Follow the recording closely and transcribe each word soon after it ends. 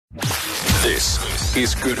This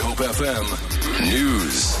is Good Hope FM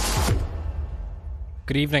News.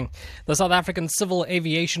 Good evening. The South African Civil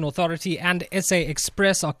Aviation Authority and SA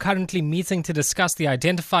Express are currently meeting to discuss the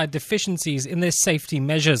identified deficiencies in their safety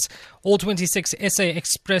measures. All 26 SA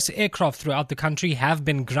Express aircraft throughout the country have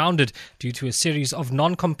been grounded due to a series of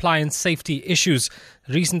non-compliant safety issues.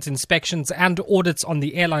 Recent inspections and audits on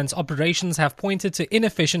the airline's operations have pointed to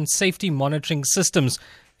inefficient safety monitoring systems.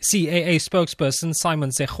 CAA spokesperson Simon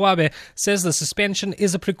Segwabe says the suspension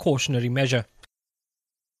is a precautionary measure.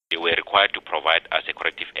 They were required to provide us a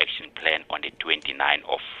corrective action plan on the 29th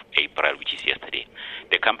of April, which is yesterday.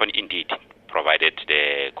 The company indeed provided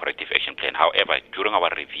the corrective action plan. However, during our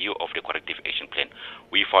review of the corrective action plan,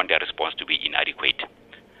 we found their response to be inadequate.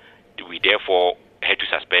 We therefore had to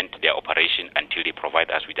suspend their operation until they provide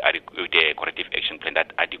us with the corrective action plan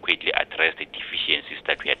that adequately addressed the deficiencies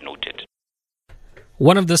that we had noted.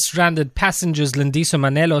 One of the stranded passengers, Lindiso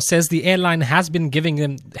Manelo, says the airline has been giving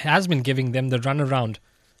them the runaround.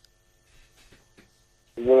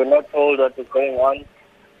 We were not told what was going on,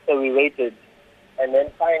 so we waited. And then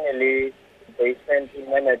finally, they sent a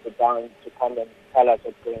manager down to come and tell us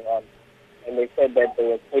what's going on. And they said that there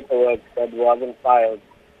was paperwork that wasn't filed,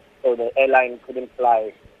 so the airline couldn't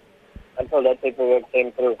fly until that paperwork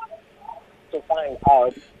came through. To find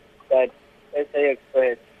out that SA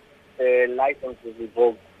Express, their license was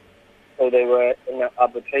revoked, so they were in an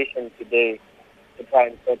arbitration today to try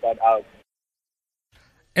and sort that out.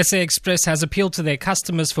 SA Express has appealed to their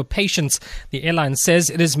customers for patience. The airline says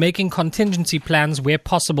it is making contingency plans where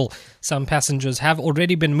possible. Some passengers have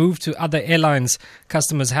already been moved to other airlines.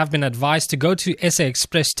 Customers have been advised to go to SA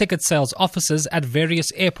Express ticket sales offices at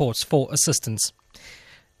various airports for assistance.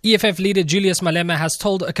 EFF leader Julius Malema has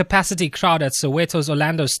told a capacity crowd at Soweto's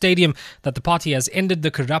Orlando Stadium that the party has ended the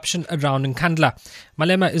corruption around Nkandla.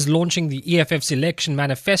 Malema is launching the EFF's election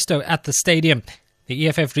manifesto at the stadium. The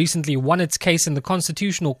EFF recently won its case in the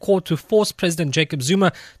Constitutional Court to force President Jacob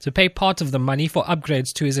Zuma to pay part of the money for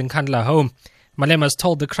upgrades to his Nkandla home. Malema has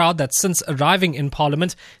told the crowd that since arriving in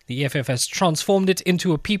Parliament, the EFF has transformed it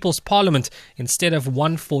into a people's parliament instead of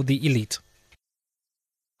one for the elite.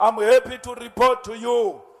 I'm happy to report to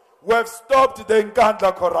you we have stopped the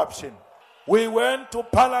Nkandla corruption. We went to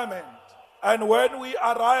Parliament, and when we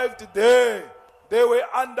arrived there, they were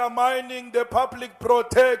undermining the public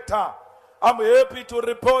protector. I'm happy to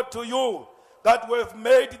report to you that we've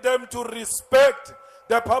made them to respect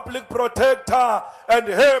the public protector and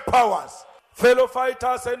her powers. Fellow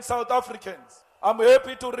fighters and South Africans, I'm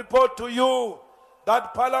happy to report to you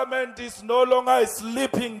that Parliament is no longer a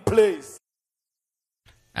sleeping place.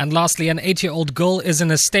 And lastly, an 8-year-old girl is in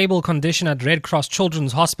a stable condition at Red Cross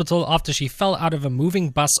Children's Hospital after she fell out of a moving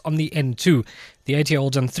bus on the N2. The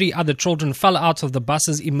 8-year-old and 3 other children fell out of the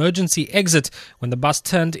bus's emergency exit when the bus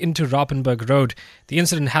turned into Rappenberg Road. The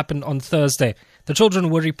incident happened on Thursday. The children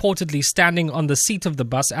were reportedly standing on the seat of the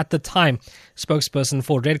bus at the time. Spokesperson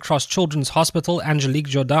for Red Cross Children's Hospital, Angelique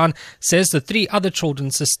Jordan, says the 3 other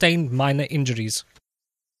children sustained minor injuries.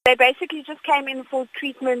 They basically just came in for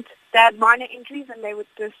treatment. They had minor injuries and they were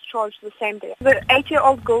discharged the same day. The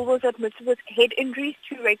 8-year-old girl was admitted with head injuries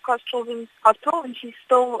to Red Cross Children's Hospital, and she's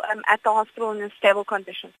still at the hospital in a stable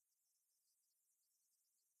condition.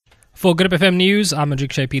 For Good Hope FM News, I'm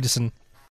Adrikshay Peterson.